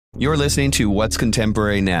You're listening to What's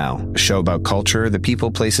Contemporary Now, a show about culture, the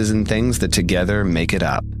people, places, and things that together make it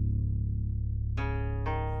up.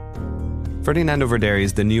 Ferdinando Verderi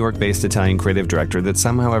is the New York-based Italian creative director that's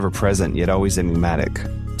somehow ever-present, yet always enigmatic.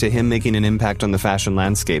 To him, making an impact on the fashion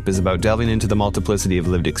landscape is about delving into the multiplicity of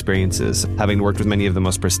lived experiences. Having worked with many of the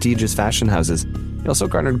most prestigious fashion houses, he also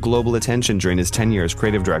garnered global attention during his tenure as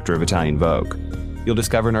creative director of Italian Vogue. You'll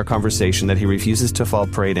discover in our conversation that he refuses to fall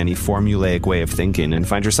prey to any formulaic way of thinking and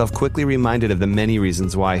find yourself quickly reminded of the many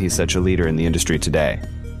reasons why he's such a leader in the industry today.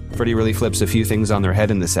 Freddie really flips a few things on their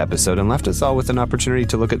head in this episode and left us all with an opportunity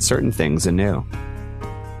to look at certain things anew.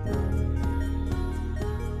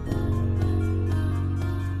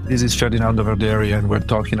 This is Ferdinando Verderi, and we're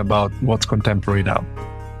talking about what's contemporary now.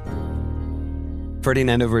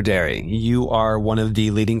 Ferdinando Verderi, you are one of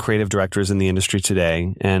the leading creative directors in the industry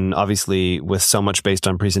today, and obviously with so much based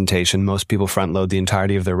on presentation, most people front load the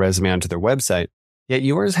entirety of their resume onto their website. Yet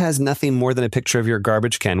yours has nothing more than a picture of your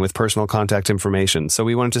garbage can with personal contact information. So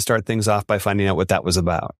we wanted to start things off by finding out what that was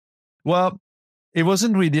about. Well, it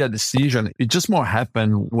wasn't really a decision. It just more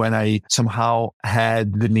happened when I somehow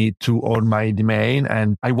had the need to own my domain,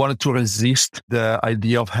 and I wanted to resist the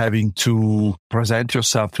idea of having to present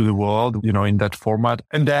yourself to the world, in that format.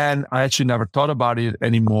 And then I actually never thought about it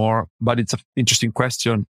anymore, but it's an interesting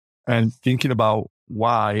question. And thinking about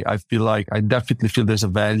why, I definitely feel there's a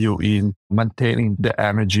value in maintaining the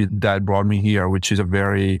energy that brought me here, which is a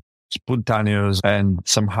very spontaneous and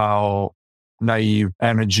somehow naive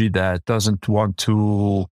energy that doesn't want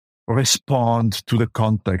to respond to the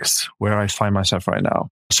context where I find myself right now.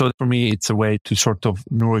 So for me, it's a way to sort of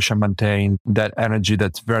nourish and maintain that energy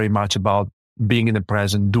that's very much about being in the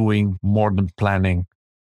present, doing more than planning.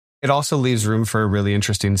 It also leaves room for a really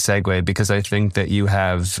interesting segue because I think that you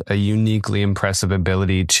have a uniquely impressive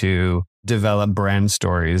ability to develop brand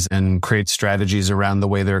stories and create strategies around the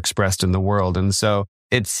way they're expressed in the world. And so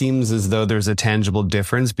it seems as though there's a tangible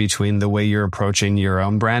difference between the way you're approaching your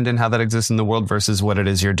own brand and how that exists in the world versus what it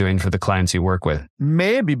is you're doing for the clients you work with.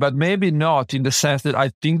 Maybe, but maybe not, in the sense that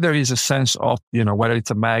I think there is a sense of, whether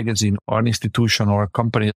it's a magazine or an institution or a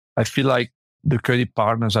company, I feel like the creative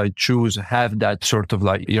partners I choose have that sort of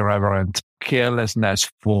irreverent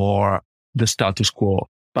carelessness for the status quo.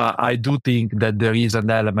 But I do think that there is an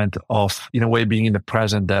element of, in a way, being in the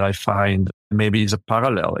present that I find maybe is a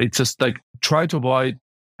parallel. It's just try to avoid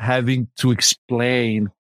having to explain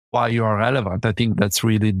why you are relevant. I think that's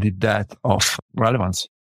really the depth of relevance.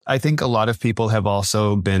 I think a lot of people have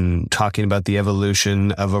also been talking about the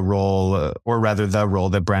evolution of a role, or rather the role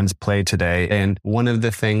that brands play today. And one of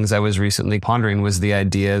the things I was recently pondering was the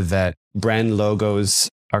idea that brand logos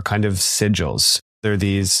are kind of sigils. They're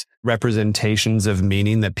these representations of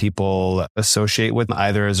meaning that people associate with,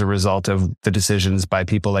 either as a result of the decisions by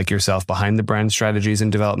people like yourself behind the brand strategies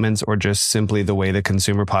and developments, or just simply the way the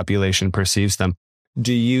consumer population perceives them.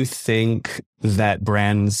 Do you think that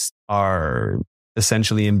brands are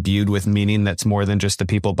essentially imbued with meaning that's more than just the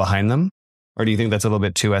people behind them? Or do you think that's a little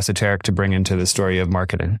bit too esoteric to bring into the story of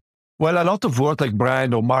marketing? Well, a lot of words like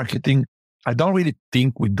brand or marketing, I don't really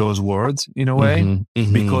think with those words in a way,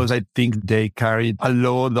 because I think they carry a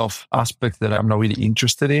load of aspects that I'm not really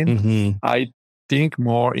interested in. I think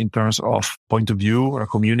more in terms of point of view or a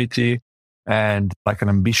community and an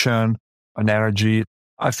ambition, an energy.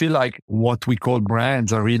 I feel like what we call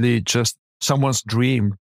brands are really just someone's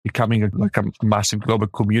dream, becoming a massive global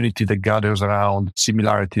community that gathers around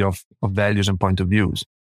similarity of values and point of views.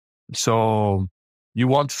 So you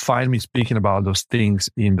won't find me speaking about those things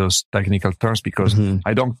in those technical terms because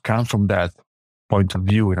I don't come from that point of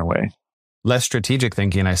view in a way. Less strategic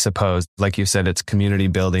thinking, I suppose. Like you said, it's community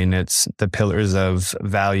building. It's the pillars of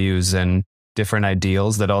values and different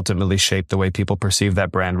ideals that ultimately shape the way people perceive that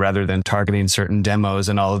brand rather than targeting certain demos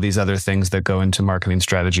and all of these other things that go into marketing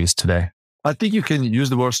strategies today. I think you can use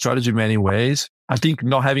the word strategy in many ways. I think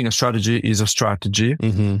not having a strategy is a strategy,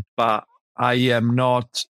 but I am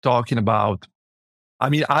not talking about,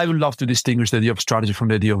 I would love to distinguish the idea of strategy from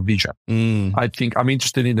the idea of vision. I think I'm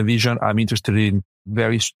interested in the vision. I'm interested in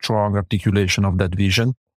very strong articulation of that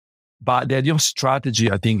vision. But the idea of strategy,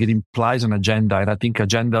 I think it implies an agenda. And I think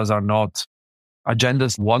agendas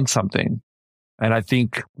want something. And I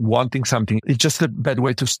think wanting something is just a bad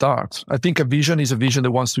way to start. I think a vision is a vision that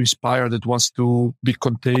wants to inspire, that wants to be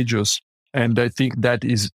contagious. And I think that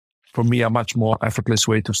is, for me, a much more effortless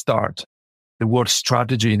way to start. The word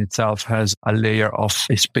strategy in itself has a layer of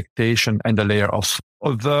expectation and a layer of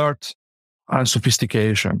overt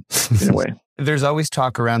unsophistication in a way. There's always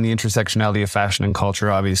talk around the intersectionality of fashion and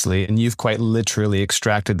culture, obviously, and you've quite literally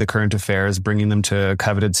extracted the current affairs, bringing them to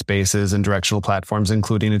coveted spaces and directional platforms,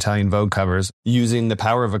 including Italian Vogue covers, using the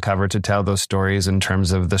power of a cover to tell those stories in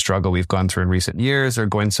terms of the struggle we've gone through in recent years, or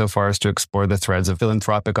going so far as to explore the threads of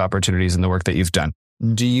philanthropic opportunities in the work that you've done.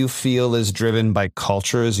 Do you feel as driven by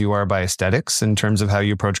culture as you are by aesthetics in terms of how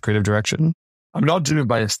you approach creative direction? I'm not driven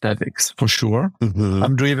by aesthetics, for sure. Mm-hmm.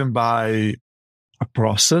 I'm driven by a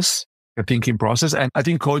process, a thinking process. And I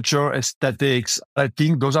think culture, aesthetics, I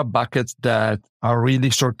think those are buckets that are really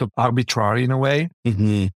sort of arbitrary in a way.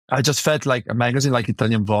 Mm-hmm. I just felt like a magazine like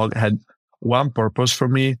Italian Vogue had one purpose for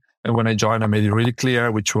me. And when I joined, I made it really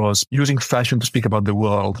clear, which was using fashion to speak about the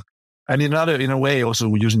world. And in a way,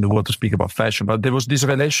 also using the world to speak about fashion. But there was this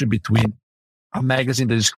relationship between a magazine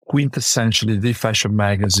that is quintessentially the fashion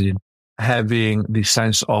magazine, having the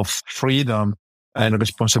sense of freedom and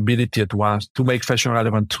responsibility at once to make fashion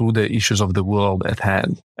relevant to the issues of the world at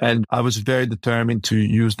hand. And I was very determined to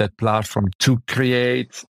use that platform to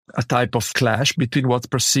create a type of clash between what's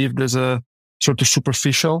perceived as a sort of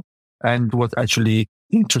superficial and what actually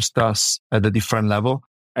interests us at a different level.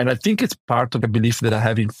 And I think it's part of the belief that I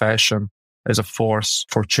have in fashion as a force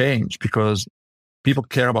for change, because people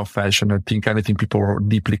care about fashion. I think anything people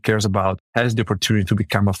deeply cares about has the opportunity to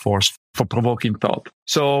become a force for provoking thought.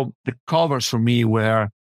 So the covers for me were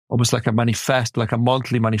almost like a manifesto, like a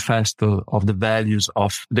monthly manifesto of the values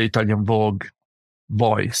of the Italian Vogue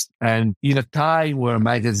voice. And in a time where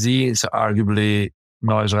magazines are arguably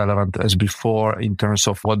not as relevant as before in terms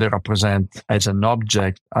of what they represent as an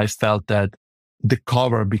object, I felt that the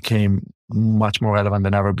cover became much more relevant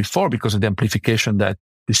than ever before because of the amplification that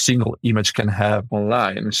the single image can have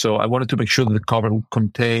online. So I wanted to make sure that the cover would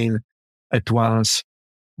contain at once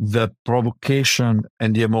the provocation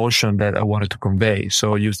and the emotion that I wanted to convey.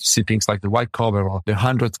 So you see things like the white cover or the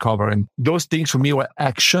 100th cover. And those things for me were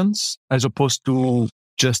actions as opposed to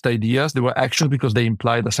just ideas. They were actions because they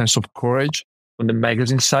implied a sense of courage on the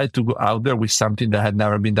magazine side to go out there with something that had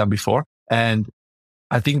never been done before. And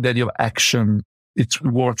I think the idea of action, it's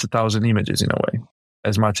worth 1,000 images in a way,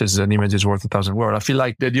 as much as an image is worth 1,000 words. I feel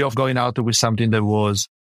like the idea of going out with something that was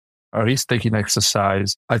a risk-taking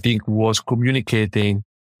exercise, I think was communicating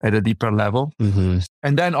at a deeper level. Mm-hmm.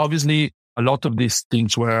 And then obviously a lot of these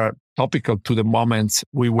things were topical to the moments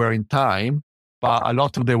we were in time, but a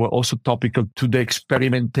lot of them were also topical to the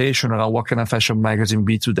experimentation around what can a fashion magazine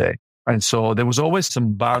be today. And so there was always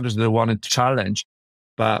some boundaries that I wanted to challenge,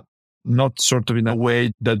 but not sort of in a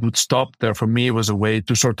way that would stop there. For me, it was a way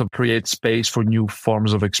to sort of create space for new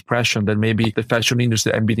forms of expression that maybe the fashion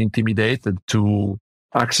industry had been intimidated to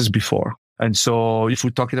access before. And so if we're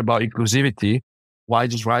talking about inclusivity, why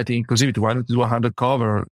just writing inclusivity? Why not do 100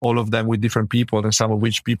 cover, all of them with different people, and some of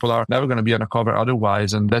which people are never going to be on a cover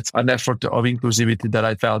otherwise? And that's an effort of inclusivity that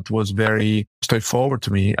I felt was very straightforward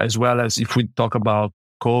to me, as well as if we talk about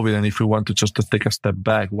COVID and if we want to just to take a step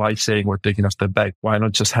back, why saying we're taking a step back? Why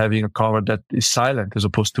not just having a cover that is silent as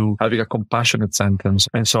opposed to having a compassionate sentence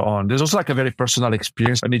and so on? There's also like a very personal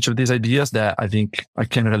experience on each of these ideas that I think I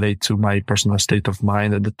can relate to my personal state of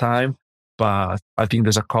mind at the time. But I think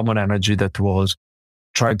there's a common energy that was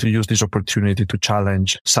trying to use this opportunity to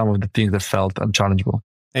challenge some of the things that felt unchallengeable.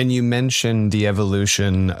 And you mentioned the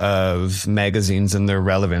evolution of magazines and their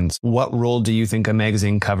relevance. What role do you think a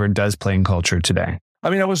magazine cover does play in culture today? I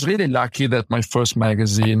mean, I was really lucky that my first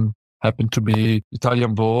magazine happened to be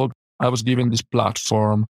Italian Vogue. I was given this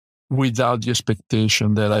platform without the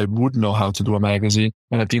expectation that I would know how to do a magazine.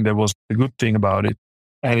 And I think that was a good thing about it.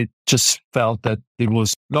 And it just felt that it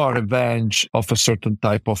was not a revenge of a certain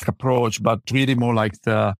type of approach, but really more like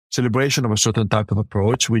the celebration of a certain type of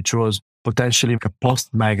approach, which was potentially a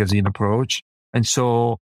post-magazine approach. And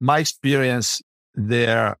so my experience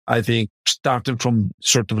there, I think, started from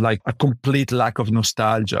sort of like a complete lack of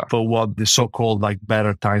nostalgia for what the so-called like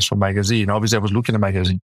better times for magazine. Obviously, I was looking at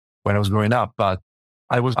magazine when I was growing up, but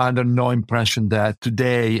I was under no impression that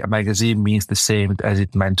today a magazine means the same as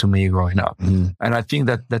it meant to me growing up. Mm. And I think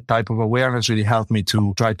that that type of awareness really helped me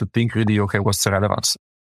to try to think really, okay, what's the relevance?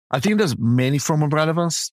 I think there's many forms of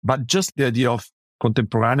relevance, but just the idea of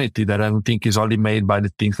contemporaneity that I don't think is only made by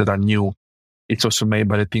the things that are new. It's also made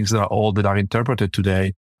by the things that are old that are interpreted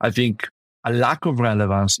today. I think a lack of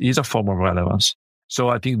relevance is a form of relevance. So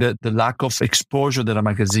I think that the lack of exposure that a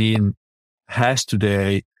magazine has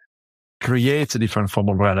today creates a different form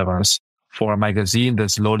of relevance for a magazine that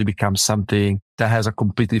slowly becomes something that has a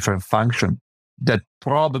completely different function that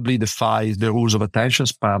probably defies the rules of attention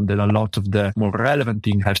span that a lot of the more relevant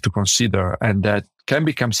things have to consider, and that can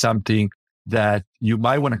become something that you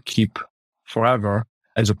might want to keep forever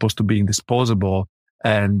as opposed to being disposable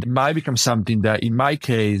And it might become something that in my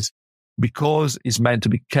case, because it's meant to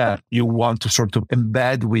be kept, you want to sort of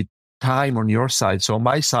embed with time on your side. So on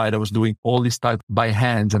my side, I was doing all this stuff by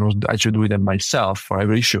hand and I was actually doing them myself for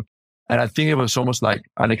every issue. And I think it was almost like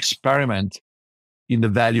an experiment in the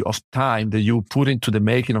value of time that you put into the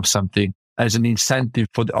making of something as an incentive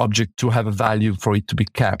for the object to have a value for it to be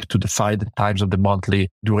kept, to defy the times of the monthly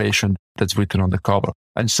duration that's written on the cover.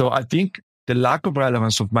 And so I think the lack of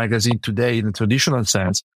relevance of magazine today in the traditional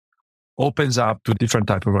sense opens up to different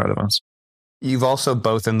type of relevance. You've also,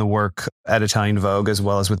 both in the work at Italian Vogue as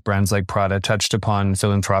well as with brands like Prada, touched upon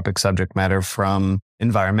philanthropic subject matter, from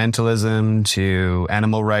environmentalism to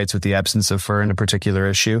animal rights with the absence of fur in a particular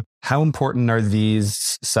issue. How important are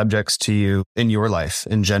these subjects to you in your life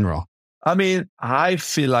in general? I mean, I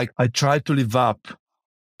feel like I try to live up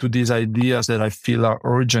to these ideas that I feel are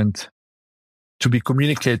urgent to be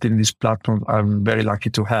communicated in this platform I'm very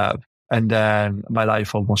lucky to have. And then my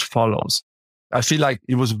life almost follows. I feel like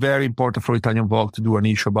it was very important for Italian Vogue to do an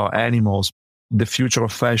issue about animals. The future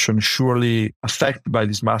of fashion surely affected by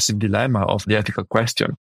this massive dilemma of the ethical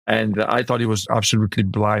question. And I thought it was absolutely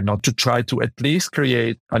blind not to try to at least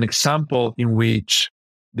create an example in which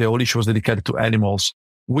the whole issue was dedicated to animals,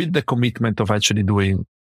 with the commitment of actually doing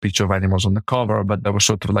picture of animals on the cover. But that was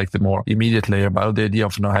sort of like the more immediate layer about the idea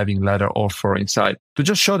of not having leather or fur inside, to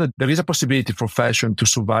just show that there is a possibility for fashion to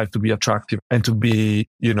survive, to be attractive, and to be,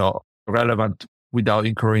 relevant without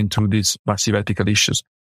incurring into these massive ethical issues.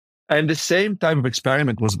 And the same type of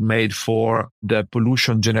experiment was made for the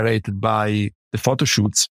pollution generated by the photo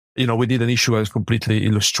shoots. We did an issue that was completely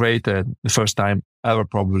illustrated, the first time ever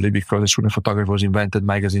probably, because as soon as photography was invented,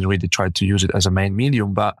 magazines really tried to use it as a main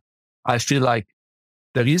medium. But I feel like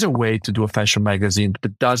there is a way to do a fashion magazine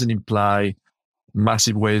that doesn't imply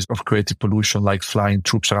massive ways of creative pollution, like flying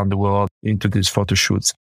troops around the world into these photo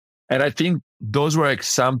shoots. And I think those were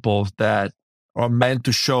examples that are meant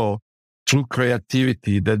to show through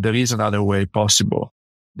creativity that there is another way possible.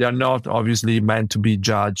 They are not obviously meant to be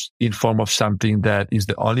judged in form of something that is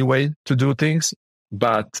the only way to do things,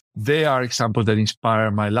 but they are examples that inspire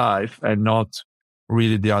my life and not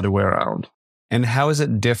really the other way around. And how is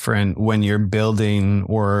it different when you're building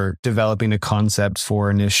or developing a concept for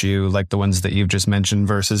an issue like the ones that you've just mentioned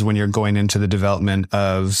versus when you're going into the development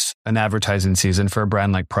of an advertising season for a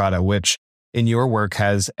brand like Prada, which in your work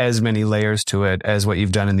has as many layers to it as what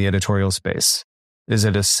you've done in the editorial space? Is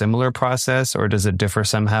it a similar process, or does it differ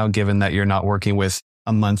somehow, given that you're not working with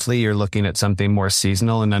a monthly, you're looking at something more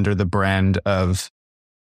seasonal and under the brand of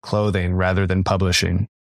clothing rather than publishing?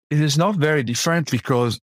 It is not very different,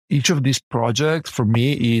 because each of these projects for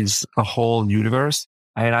me is a whole universe.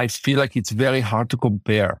 And I feel like it's very hard to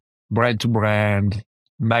compare brand to brand,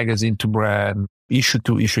 magazine to brand, issue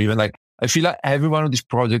to issue. Even like, I feel like every one of these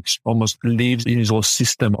projects almost lives in its whole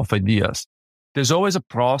system of ideas. There's always a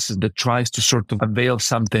process that tries to sort of unveil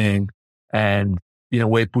something and in a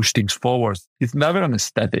way push things forward. It's never an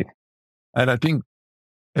aesthetic. And I think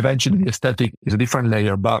eventually the aesthetic is a different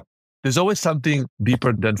layer, but there's always something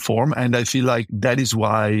deeper than form. And I feel like that is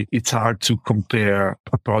why it's hard to compare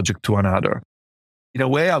a project to another. In a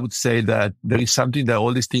way, I would say that there is something that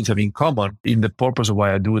all these things have in common in the purpose of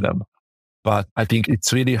why I do them. But I think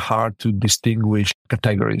it's really hard to distinguish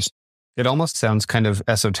categories. It almost sounds kind of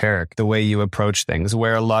esoteric, the way you approach things,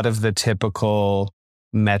 where a lot of the typical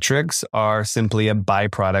metrics are simply a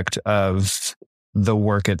byproduct of the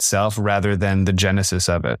work itself rather than the genesis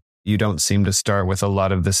of it. You don't seem to start with a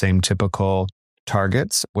lot of the same typical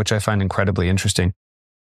targets, which I find incredibly interesting.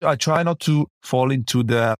 I try not to fall into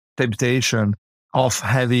the temptation of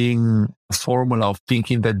having a formula, of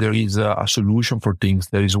thinking that there is a solution for things.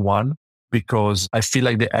 There is one, because I feel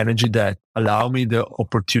like the energy that allow me the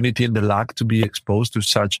opportunity and the luck to be exposed to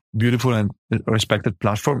such beautiful and respected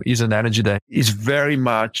platform is an energy that is very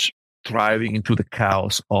much thriving into the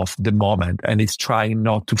chaos of the moment, and it's trying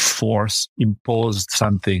not to impose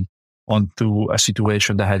something onto a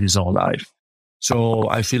situation that had its own life. So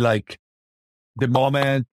I feel like the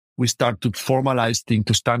moment we start to formalize things,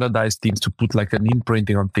 to standardize things, to put like an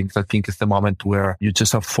imprinting on things, I think it's the moment where you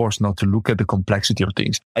just are forced not to look at the complexity of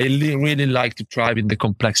things. I really like to thrive in the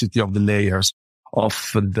complexity of the layers, of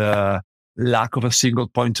the lack of a single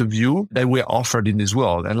point of view that we're offered in this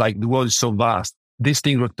world. And like the world is so vast. These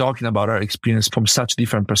things we're talking about are experienced from such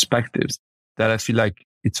different perspectives that I feel like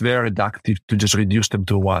it's very reductive to just reduce them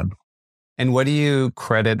to one. And what do you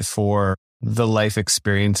credit for the life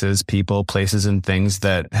experiences, people, places, and things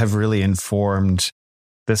that have really informed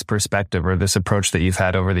this perspective or this approach that you've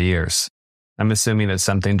had over the years? I'm assuming it's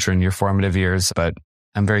something during your formative years, but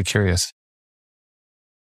I'm very curious.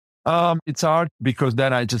 It's hard, because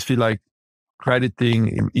then I just feel like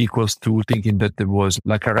crediting equals to thinking that there was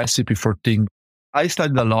like a recipe for things. I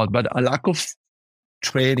studied a lot, but a lack of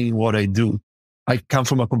training what I do. I come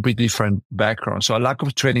from a completely different background. So a lack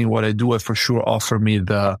of training what I do will for sure offer me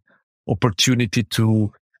the opportunity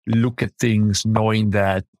to look at things knowing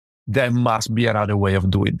that there must be another way of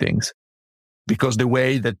doing things. Because the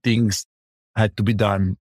way that things had to be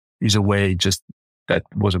done is a way just that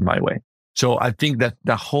wasn't my way. So I think that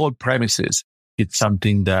the whole premises, it's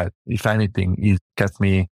something that, if anything, it kept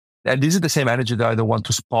me. And this is the same energy that I don't want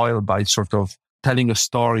to spoil by sort of telling a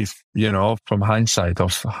story, from hindsight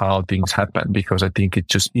of how things happen, because I think it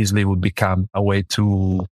just easily would become a way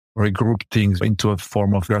to regroup things into a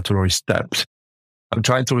form of gratulatory steps. I'm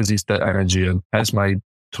trying to resist that energy, and hence my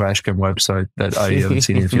trash can website that I haven't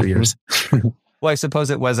seen in a few years. Well, I suppose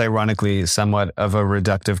it was ironically somewhat of a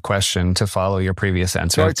reductive question to follow your previous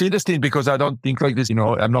answer. So it's interesting because I don't think like this,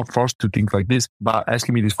 I'm not forced to think like this, but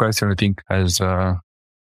asking me this question, I think has,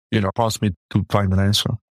 forced me to find an answer.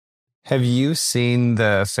 Have you seen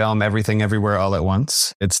the film Everything Everywhere All at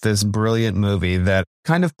Once? It's this brilliant movie that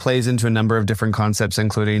kind of plays into a number of different concepts,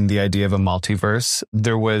 including the idea of a multiverse.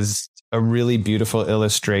 There was a really beautiful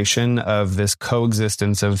illustration of this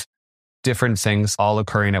coexistence of different things all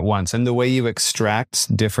occurring at once. And the way you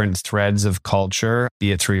extract different threads of culture,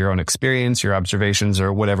 be it through your own experience, your observations,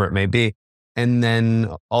 or whatever it may be, and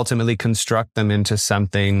then ultimately construct them into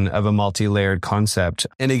something of a multi-layered concept.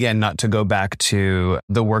 And again, not to go back to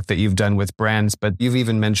the work that you've done with brands, but you've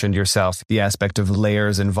even mentioned yourself the aspect of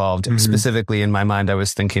layers involved. Mm-hmm. Specifically in my mind, I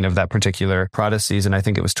was thinking of that particular Prada season. I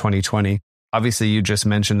think it was 2020. Obviously, you just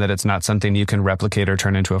mentioned that it's not something you can replicate or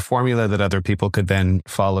turn into a formula that other people could then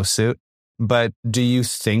follow suit. But do you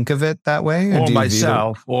think of it that way? Or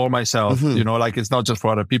myself, mm-hmm. Like it's not just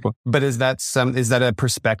for other people. But is that a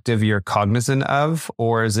perspective you're cognizant of,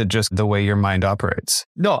 or is it just the way your mind operates?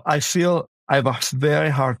 No, I feel I have a very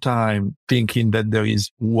hard time thinking that there is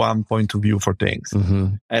one point of view for things.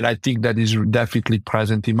 Mm-hmm. And I think that is definitely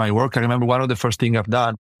present in my work. I remember one of the first things I've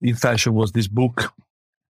done in fashion was this book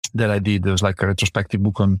that I did. There was like a retrospective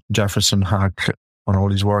book on Jefferson Hack on all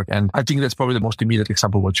his work. And I think that's probably the most immediate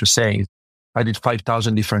example of what you're saying. I did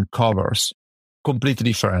 5,000 different covers, completely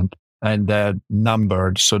different, and they're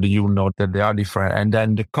numbered so that you know that they are different. And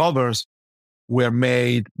then the covers were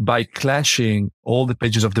made by clashing all the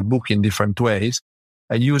pages of the book in different ways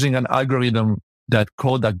and using an algorithm that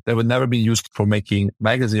had never been used for making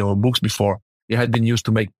magazines or books before. It had been used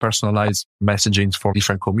to make personalized messaging for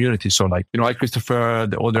different communities. So like, I Christopher,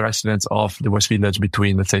 all the residents of the West Village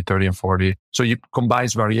between, let's say, 30 and 40. So you combine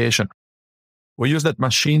variation. We use that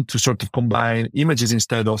machine to sort of combine images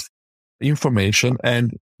instead of information.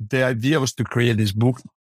 And the idea was to create this book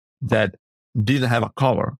that didn't have a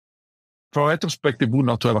cover. For a retrospective book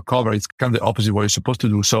not to have a cover, it's kind of the opposite of what you're supposed to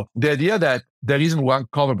do. So the idea that there isn't one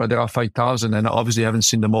cover, but there are 5,000, and obviously you haven't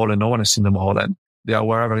seen them all, and no one has seen them all, and they are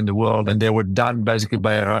wherever in the world, and they were done basically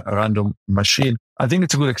by a random machine. I think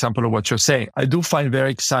it's a good example of what you're saying. I do find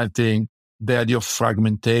very exciting the idea of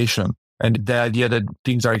fragmentation. And the idea that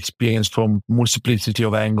things are experienced from multiplicity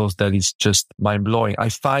of angles that is just mind-blowing. I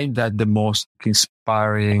find that the most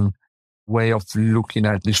inspiring way of looking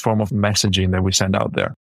at this form of messaging that we send out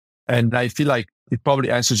there. And I feel like it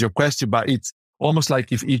probably answers your question, but it's almost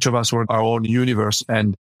like if each of us were our own universe.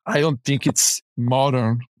 And I don't think it's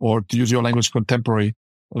modern, or to use your language, contemporary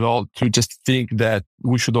at all, to just think that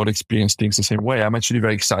we should all experience things the same way. I'm actually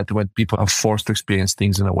very excited when people are forced to experience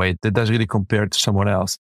things in a way that doesn't really compare to someone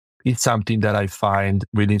else. It's something that I find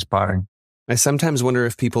really inspiring. I sometimes wonder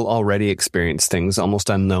if people already experience things almost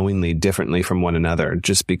unknowingly differently from one another,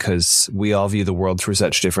 just because we all view the world through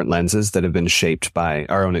such different lenses that have been shaped by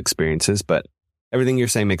our own experiences. But everything you're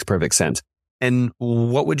saying makes perfect sense. And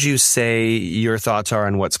what would you say your thoughts are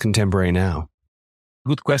on what's contemporary now?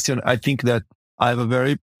 Good question. I think that I have a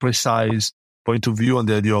very precise point of view on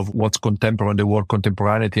the idea of what's contemporary, the word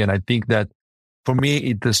contemporaneity. And I think that for me,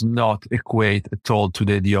 it does not equate at all to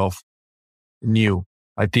the idea of new.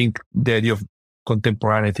 I think the idea of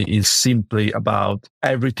contemporaneity is simply about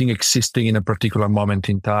everything existing in a particular moment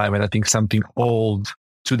in time. And I think something old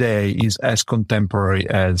today is as contemporary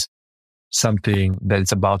as something that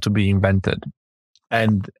is about to be invented.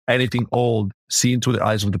 And anything old seen through the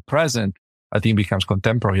eyes of the present, I think becomes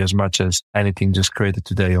contemporary as much as anything just created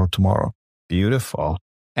today or tomorrow. Beautiful.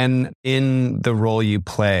 And in the role you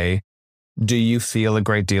play, do you feel a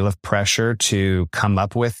great deal of pressure to come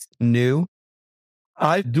up with new?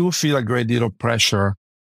 I do feel a great deal of pressure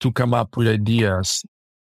to come up with ideas,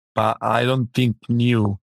 but I don't think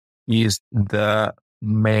new is the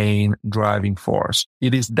main driving force.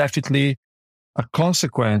 It is definitely a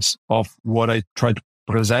consequence of what I try to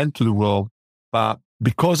present to the world, But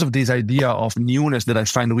because of this idea of newness that I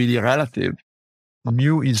find really relative,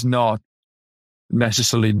 new is not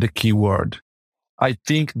necessarily the key word. I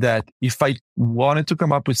think that if I wanted to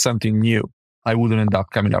come up with something new, I wouldn't end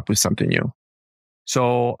up coming up with something new.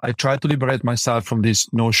 So I try to liberate myself from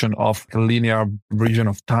this notion of a linear version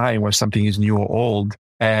of time where something is new or old.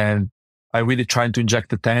 And I really try to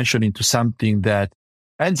inject attention into something that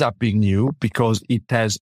ends up being new because it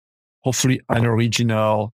has hopefully an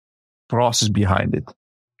original process behind it.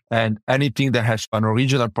 And anything that has an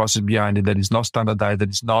original process behind it that is not standardized, that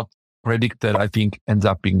is not predicted, I think ends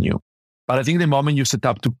up being new. But I think the moment you set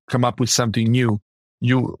up to come up with something new,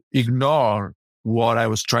 you ignore what I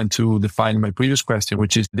was trying to define in my previous question,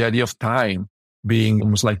 which is the idea of time being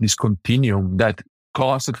almost like this continuum that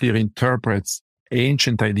constantly reinterprets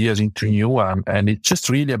ancient ideas into new one. And it's just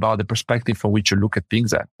really about the perspective from which you look at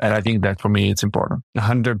things at. And I think that for me, it's important.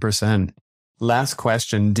 100%. Last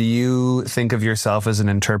question. Do you think of yourself as an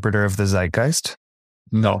interpreter of the zeitgeist?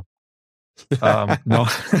 No. No.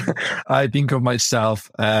 I think of myself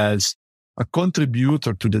as a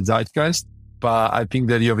contributor to the zeitgeist, but I think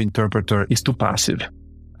the idea of interpreter is too passive.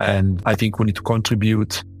 And I think we need to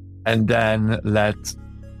contribute and then let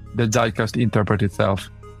the zeitgeist interpret itself.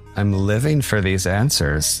 I'm living for these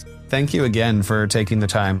answers. Thank you again for taking the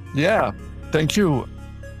time. Yeah, thank you.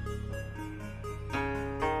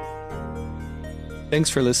 Thanks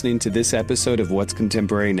for listening to this episode of What's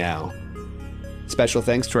Contemporary Now. Special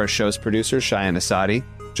thanks to our show's producers, Cheyenne Asadi,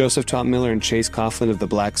 Joseph Tompmiller and Chase Coughlin of the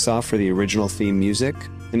Black Saw for the original theme music,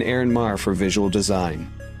 and Aaron Marr for visual design.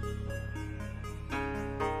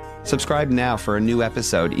 Subscribe now for a new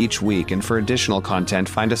episode each week, and for additional content,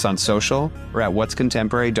 find us on social or at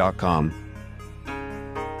whatscontemporary.com.